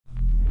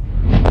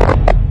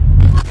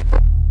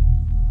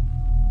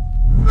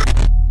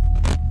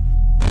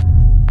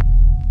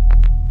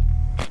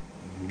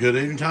Good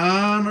evening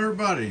time,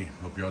 everybody.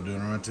 Hope y'all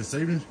doing all right this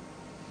evening.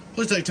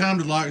 Please take time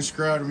to like and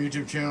subscribe to my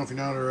YouTube channel if you're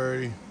not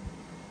already.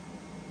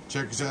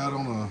 Check us out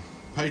on the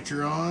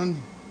Patreon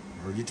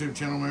or YouTube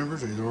channel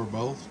members, either or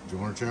both.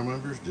 Join our channel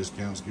members,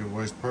 discounts,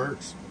 giveaways,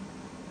 perks.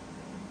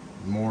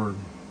 The more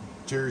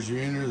tiers you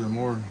enter, the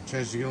more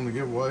chance you get on the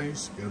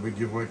giveaways. Got a big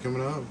giveaway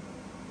coming up.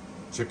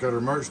 Check out our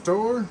merch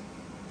store.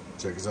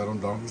 Check us out on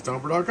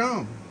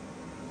DonkeyStomper.com.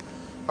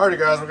 Alrighty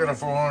guys, we got a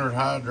 400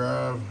 high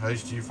drive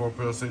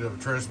HG-4Pill CW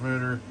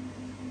transmitter,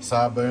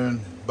 sideband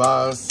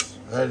bias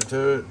added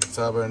to it,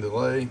 sideband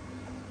delay,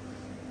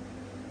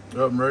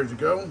 up and ready to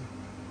go.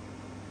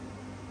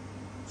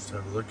 Just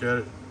have a look at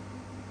it.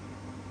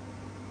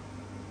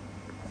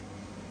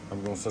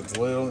 I'm gonna set the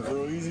lid on it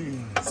real easy.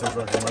 See if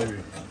I can maybe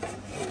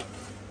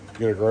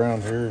get it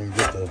around here and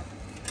get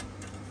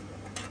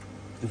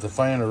the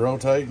fan to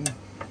rotating.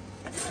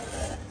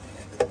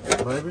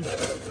 Maybe.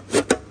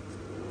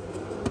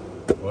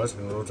 Well, that's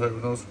gonna rotate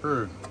with no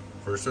screw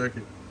for a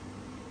second.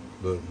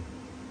 But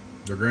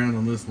the ground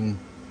on this one,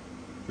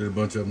 did a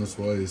bunch of them this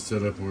way, is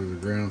set up where the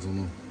ground's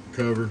on the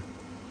cover.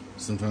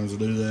 Sometimes I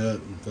do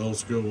that the old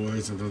school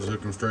way, sometimes I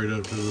hook them straight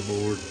up to the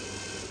board.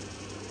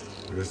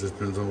 I guess it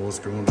depends on what's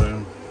going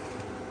down.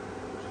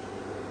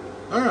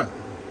 Alright,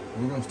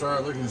 we're gonna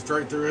start looking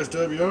straight through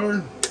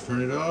SWR,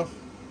 turn it off.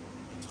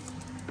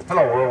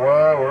 Hello,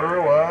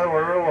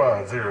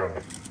 worldwide, 0.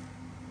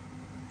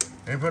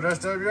 Input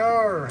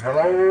SWR.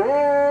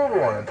 Hello,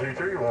 1, 2,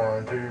 3,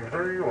 1, 2,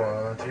 3,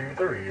 1, 2,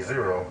 3,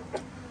 0.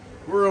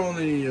 We're on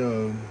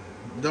the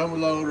double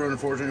load running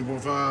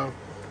 14.5.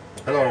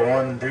 Hello,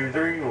 1, 2,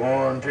 3,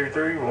 1, 2,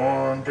 3,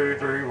 1, 2,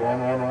 3, 1,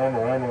 1, 1,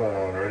 1,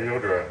 1, radio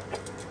drive.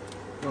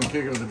 Gonna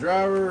kick up the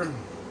driver.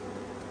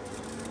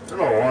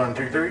 Hello, 1,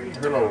 2, 3.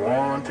 Hello,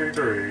 1, 2,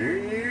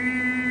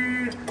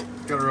 3.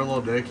 Got a real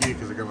little decky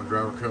because I got my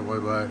driver cut way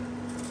back.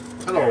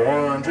 Hello,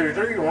 1, 2,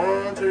 3,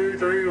 1, 2,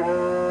 3,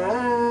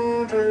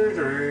 1, 2,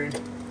 3.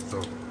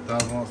 So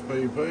 1000 watts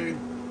PVP.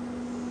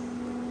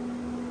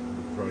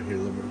 Probably hit a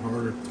little bit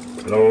harder.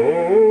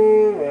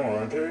 Hello,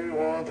 1, 2,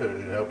 1, 2.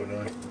 Didn't help it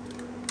none.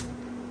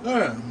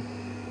 Alright.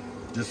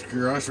 Just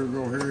curious, we'll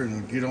go here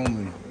and get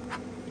on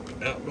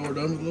the outdoor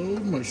dummy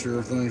load. Make sure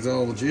everything's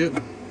all legit.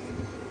 I'm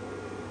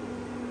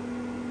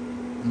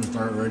gonna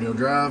start radio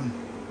drive.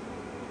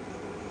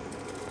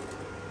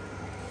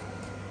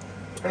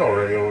 Hello,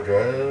 radio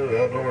drive,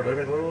 outdoor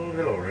dummy load.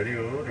 Hello,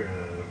 radio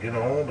drive. Get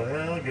on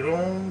down, get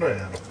on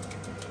down.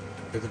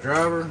 Hit the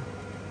driver.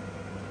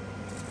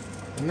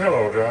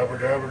 Hello, driver.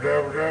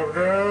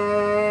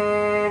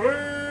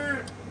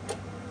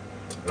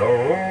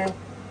 Hello.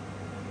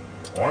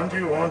 1,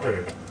 2, 1,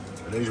 2.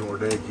 These are more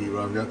dead key,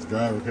 but I've got the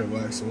driver cut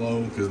back so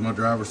low because my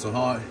driver's so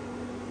hot.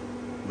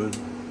 But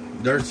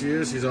there she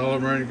is. She's all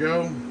up ready to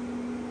go.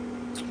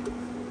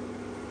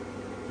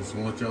 Just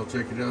want to let y'all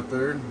check it out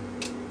there.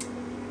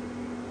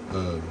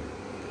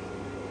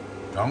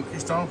 Donkey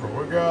Stomper.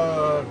 We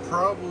got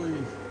probably,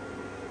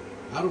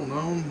 I don't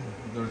know,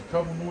 there's a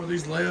couple more of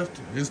these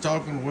left in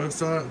stock on the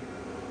website,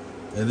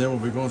 and then we'll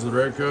be going to the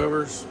red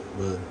covers,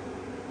 but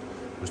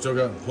we still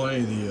got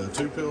plenty of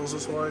the 2 pills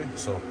this way,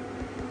 so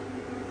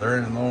they're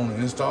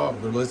in stock.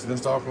 They're listed in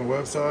stock on the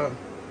website.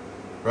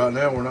 Right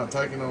now we're not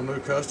taking on new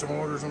custom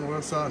orders on the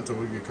website until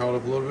we get caught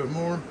up a little bit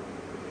more,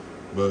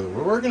 but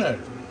we're working at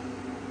it.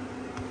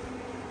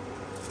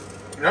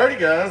 Alrighty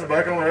guys,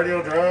 back on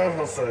radio drive.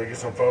 Let's get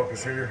some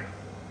focus here.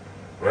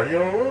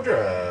 Radio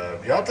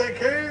drive. Y'all take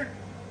care.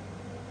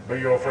 Be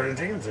your friend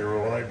team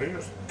 018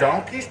 Beers.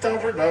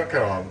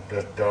 DonkeyStomper.com.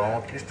 That's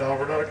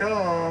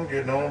DonkeyStomper.com.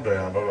 Getting on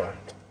down. Bye bye.